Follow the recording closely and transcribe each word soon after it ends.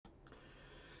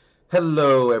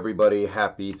Hello, everybody.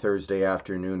 Happy Thursday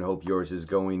afternoon. Hope yours is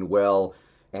going well.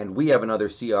 And we have another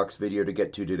Seahawks video to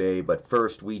get to today. But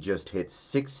first, we just hit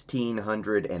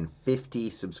 1,650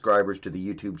 subscribers to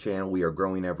the YouTube channel. We are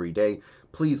growing every day.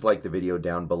 Please like the video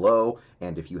down below.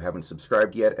 And if you haven't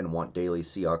subscribed yet and want daily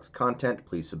Seahawks content,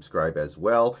 please subscribe as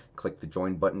well. Click the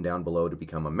join button down below to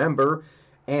become a member.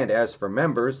 And as for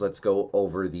members, let's go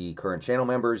over the current channel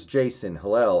members. Jason,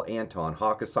 Hillel, Anton,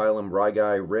 HaWKxXAsYLuM,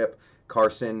 Ryguy, Rip,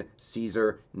 Carson,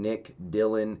 Caesar, Nick,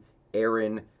 Dylan,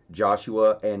 Aaron,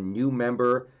 Joshua, and new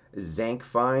member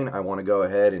zaknyfein. I want to go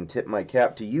ahead and tip my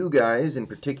cap to you guys in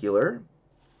particular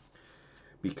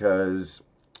because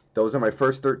those are my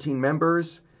first 13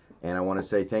 members, and I want to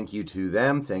say thank you to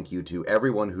them. Thank you to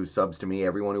everyone who subs to me,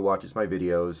 everyone who watches my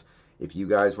videos. If you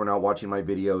guys were not watching my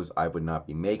videos, I would not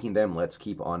be making them. Let's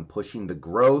keep on pushing the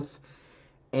growth.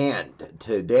 And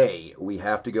today, we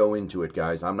have to go into it,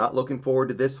 guys. I'm not looking forward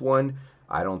to this one.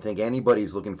 I don't think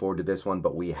anybody's looking forward to this one,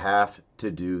 but we have to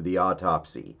do the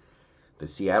autopsy. The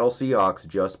Seattle Seahawks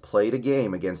just played a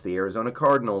game against the Arizona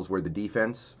Cardinals where the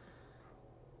defense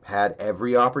had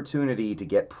every opportunity to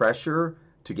get pressure,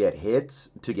 to get hits,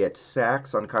 to get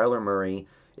sacks on Kyler Murray.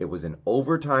 It was an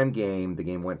overtime game. The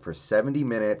game went for 70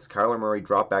 minutes. Kyler Murray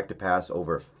dropped back to pass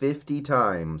over 50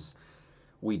 times.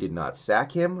 We did not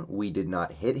sack him. We did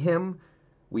not hit him.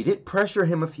 We did pressure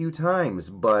him a few times,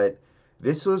 but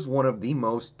this was one of the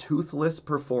most toothless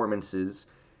performances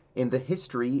in the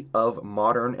history of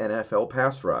modern NFL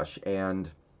pass rush, and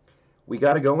we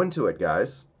got to go into it,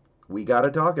 guys. We got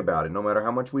to talk about it, no matter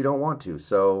how much we don't want to.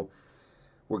 So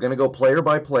we're going to go player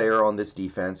by player on this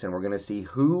defense, and we're going to see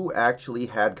who actually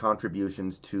had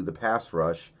contributions to the pass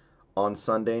rush on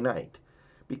Sunday night.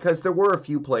 Because there were a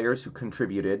few players who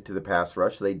contributed to the pass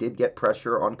rush. They did get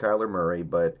pressure on Kyler Murray,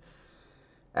 but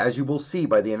as you will see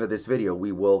by the end of this video,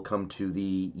 we will come to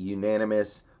the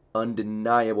unanimous,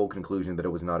 undeniable conclusion that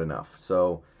it was not enough.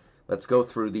 So let's go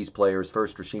through these players.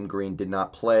 First, Rasheem Green did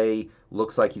not play.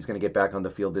 Looks like he's going to get back on the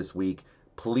field this week.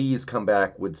 Please come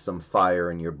back with some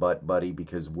fire in your butt, buddy,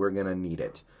 because we're going to need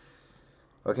it.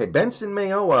 Okay, Benson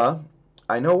Mayowa,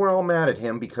 I know we're all mad at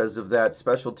him because of that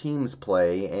special teams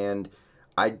play, and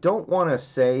I don't want to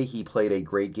say he played a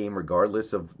great game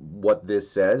regardless of what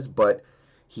this says, but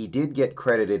he did get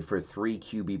credited for 3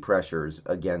 QB pressures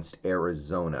against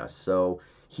Arizona. So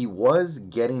he was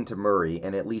getting to Murray,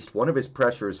 and at least one of his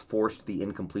pressures forced the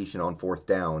incompletion on 4th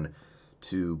down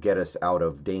to get us out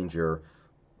of danger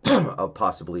of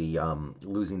possibly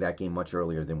losing that game much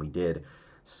earlier than we did.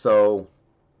 So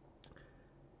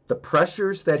the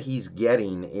pressures that he's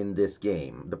getting in this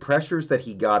game, the pressures that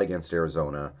he got against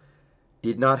Arizona,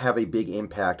 did not have a big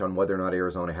impact on whether or not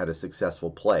Arizona had a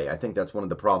successful play. I think that's one of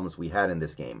the problems we had in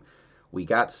this game. We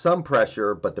got some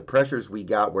pressure, but the pressures we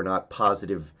got were not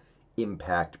positive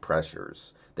impact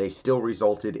pressures. They still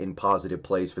resulted in positive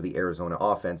plays for the Arizona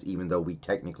offense, even though we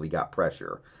technically got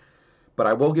pressure. But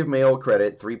I will give Mayo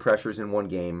credit, 3 pressures in one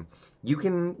game. You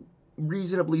can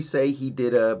reasonably say he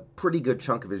did a pretty good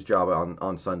chunk of his job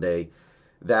on Sunday.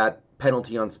 That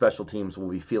penalty on special teams,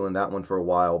 we'll be feeling that one for a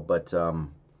while, but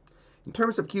in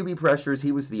terms of QB pressures,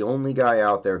 he was the only guy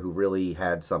out there who really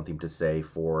had something to say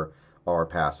for our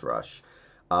pass rush.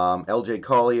 LJ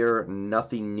Collier,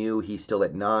 nothing new. He's still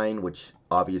at 9, which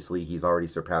obviously he's already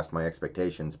surpassed my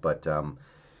expectations. But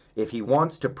if he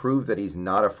wants to prove that he's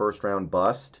not a first-round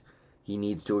bust, he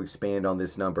needs to expand on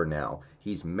this number now.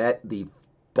 He's met the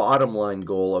bottom line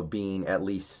goal of being at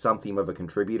least something of a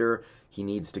contributor. He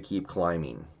needs to keep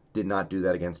climbing. Did not do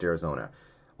that against Arizona.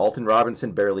 Alton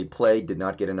Robinson barely played, did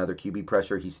not get another QB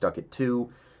pressure. He stuck at 2.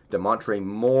 Demontre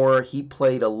Moore, he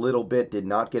played a little bit, did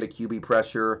not get a QB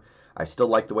pressure. I still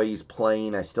like the way he's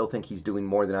playing. I still think he's doing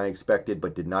more than I expected,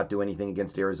 but did not do anything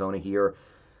against Arizona here.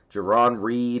 Jarran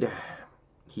Reed,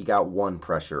 he got 1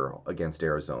 pressure against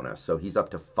Arizona, so he's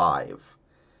up to 5.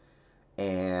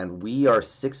 And we are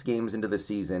 6 games into the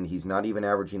season. He's not even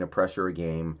averaging a pressure a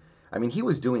game. I mean, he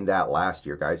was doing that last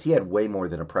year, guys. He had way more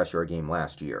than a pressure a game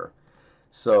last year.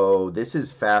 So this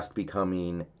is fast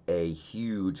becoming a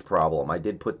huge problem. I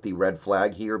did put the red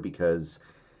flag here because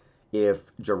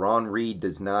if Jarran Reed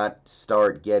does not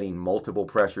start getting multiple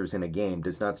pressures in a game,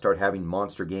 does not start having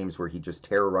monster games where he just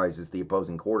terrorizes the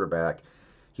opposing quarterback,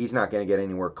 he's not going to get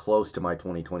anywhere close to my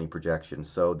 2020 projection.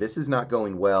 So this is not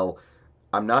going well.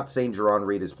 I'm not saying Jarran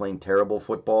Reed is playing terrible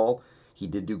football. He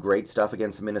did do great stuff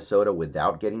against Minnesota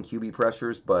without getting QB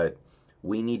pressures, but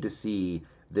we need to see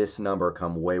this number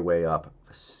come way, way up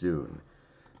soon.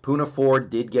 Poona Ford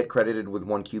did get credited with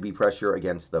 1 QB pressure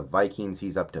against the Vikings.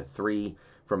 He's up to 3.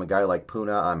 From a guy like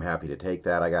Poona, I'm happy to take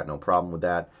that. I got no problem with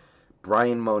that.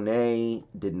 Brian Monet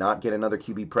did not get another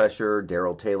QB pressure.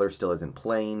 Darrell Taylor still isn't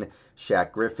playing.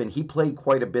 Shaq Griffin, he played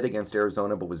quite a bit against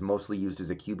Arizona, but was mostly used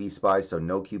as a QB spy, so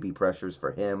no QB pressures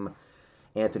for him.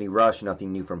 Anthony Rush,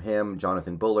 nothing new from him.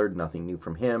 Jonathan Bullard, nothing new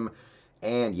from him.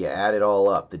 And you add it all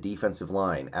up, the defensive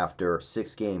line, after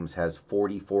 6 games, has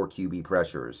 44 QB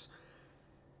pressures.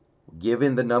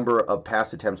 Given the number of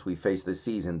pass attempts we faced this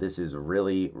season, this is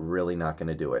really, really not going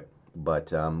to do it.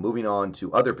 But moving on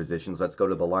to other positions, let's go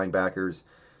to the linebackers.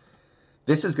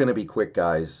 This is going to be quick,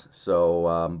 guys,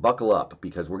 so buckle up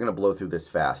because we're going to blow through this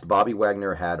fast. Bobby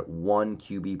Wagner had 1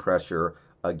 QB pressure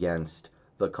against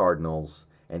the Cardinals,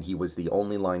 and he was the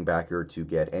only linebacker to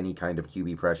get any kind of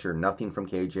QB pressure. Nothing from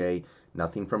KJ,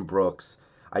 nothing from Brooks.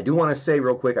 I do want to say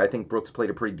real quick, I think Brooks played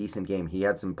a pretty decent game. He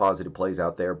had some positive plays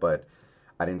out there, but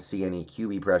I didn't see any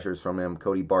QB pressures from him.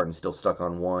 Cody Barton still stuck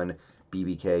on 1.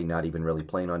 BBK not even really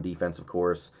playing on defense, of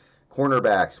course.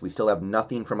 Cornerbacks, we still have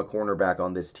nothing from a cornerback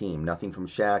on this team. Nothing from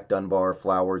Shaq, Dunbar,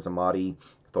 Flowers, Amadi.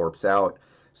 Thorpe's out,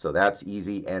 so that's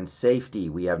easy. And safety,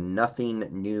 we have nothing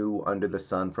new under the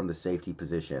sun from the safety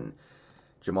position.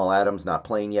 Jamal Adams not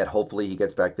playing yet. Hopefully he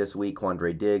gets back this week.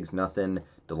 Quandre Diggs, nothing.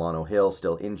 Delano Hill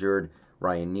still injured.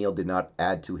 Ryan Neal did not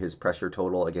add to his pressure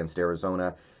total against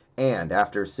Arizona. And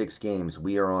after 6 games,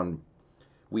 we are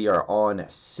on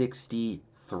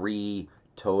 63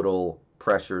 total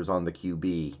pressures on the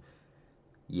QB.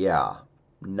 Yeah,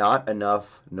 not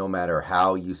enough no matter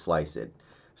how you slice it.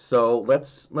 So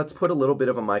let's put a little bit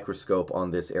of a microscope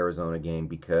on this Arizona game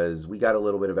because we got a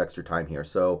little bit of extra time here.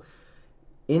 So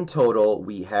in total,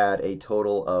 we had a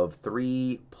total of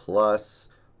 3 plus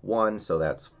 1, so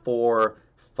that's 4,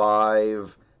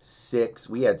 5, 6.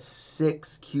 We had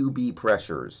 6 QB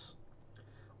pressures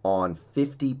on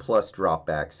 50 plus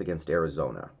dropbacks against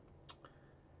Arizona.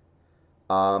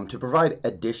 To provide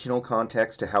additional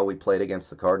context to how we played against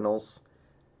the Cardinals,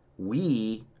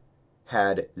 we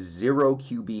had 0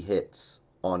 QB hits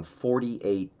on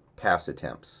 48 pass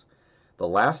attempts. The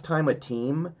last time a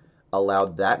team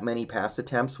allowed that many pass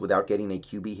attempts without getting a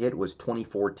QB hit was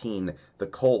 2014, the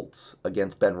Colts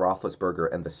against Ben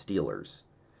Roethlisberger and the Steelers.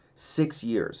 6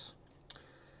 years.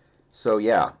 So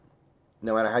yeah,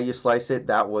 no matter how you slice it,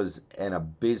 that was an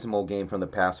abysmal game from the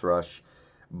pass rush.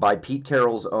 By Pete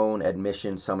Carroll's own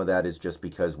admission, some of that is just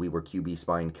because we were QB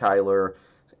spying Kyler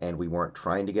and we weren't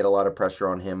trying to get a lot of pressure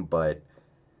on him, but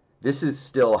this is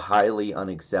still highly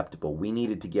unacceptable. We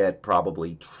needed to get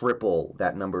probably triple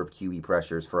that number of QB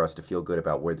pressures for us to feel good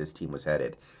about where this team was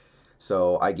headed.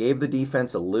 So I gave the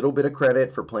defense a little bit of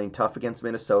credit for playing tough against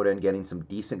Minnesota and getting some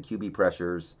decent QB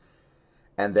pressures,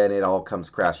 and then it all comes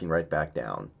crashing right back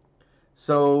down.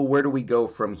 So where do we go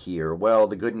from here? Well,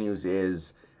 the good news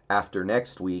is after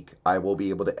next week, I will be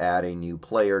able to add a new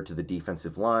player to the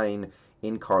defensive line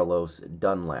in Carlos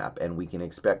Dunlap, and we can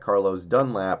expect Carlos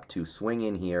Dunlap to swing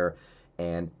in here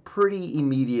and pretty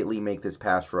immediately make this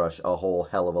pass rush a whole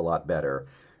hell of a lot better.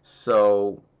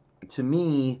 So to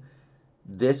me,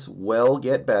 this will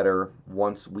get better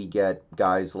once we get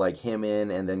guys like him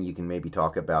in, and then you can maybe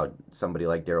talk about somebody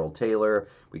like Darrell Taylor.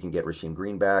 We can get Rasheem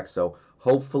Green back. So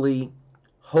hopefully,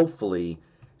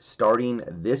 starting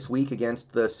this week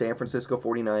against the San Francisco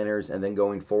 49ers and then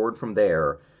going forward from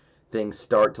there, things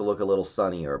start to look a little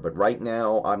sunnier. But right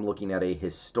now, I'm looking at a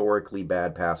historically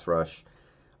bad pass rush.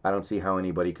 I don't see how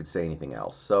anybody could say anything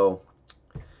else. So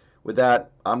with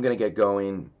that, I'm going to get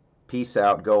going. Peace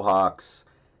out. Go Hawks.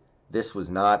 This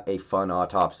was not a fun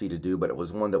autopsy to do, but it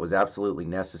was one that was absolutely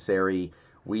necessary.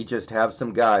 We just have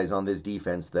some guys on this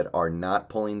defense that are not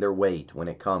pulling their weight when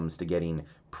it comes to getting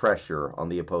pressure on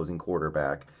the opposing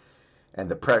quarterback. And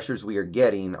the pressures we are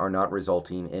getting are not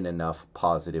resulting in enough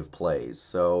positive plays.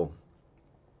 So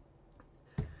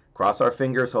cross our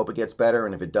fingers, hope it gets better.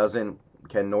 And if it doesn't,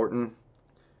 Ken Norton,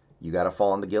 you got to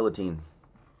fall on the guillotine.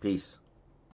 Peace.